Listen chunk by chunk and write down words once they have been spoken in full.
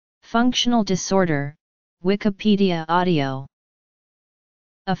Functional disorder, Wikipedia audio.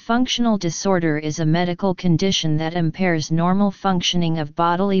 A functional disorder is a medical condition that impairs normal functioning of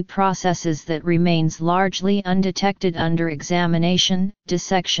bodily processes that remains largely undetected under examination,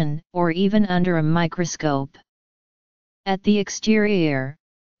 dissection, or even under a microscope. At the exterior,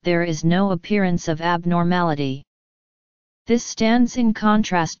 there is no appearance of abnormality. This stands in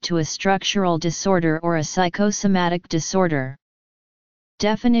contrast to a structural disorder or a psychosomatic disorder.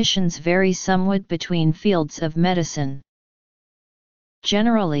 Definitions vary somewhat between fields of medicine.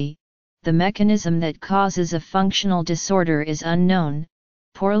 Generally, the mechanism that causes a functional disorder is unknown,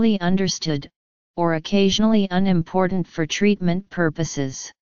 poorly understood, or occasionally unimportant for treatment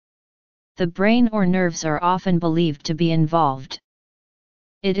purposes. The brain or nerves are often believed to be involved.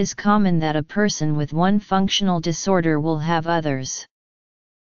 It is common that a person with one functional disorder will have others.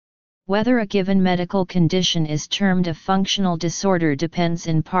 Whether a given medical condition is termed a functional disorder depends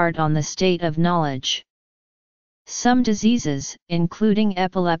in part on the state of knowledge. Some diseases, including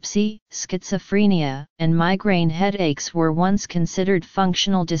epilepsy, schizophrenia, and migraine headaches, were once considered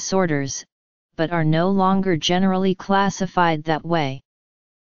functional disorders, but are no longer generally classified that way.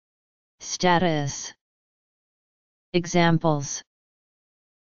 Status. Examples: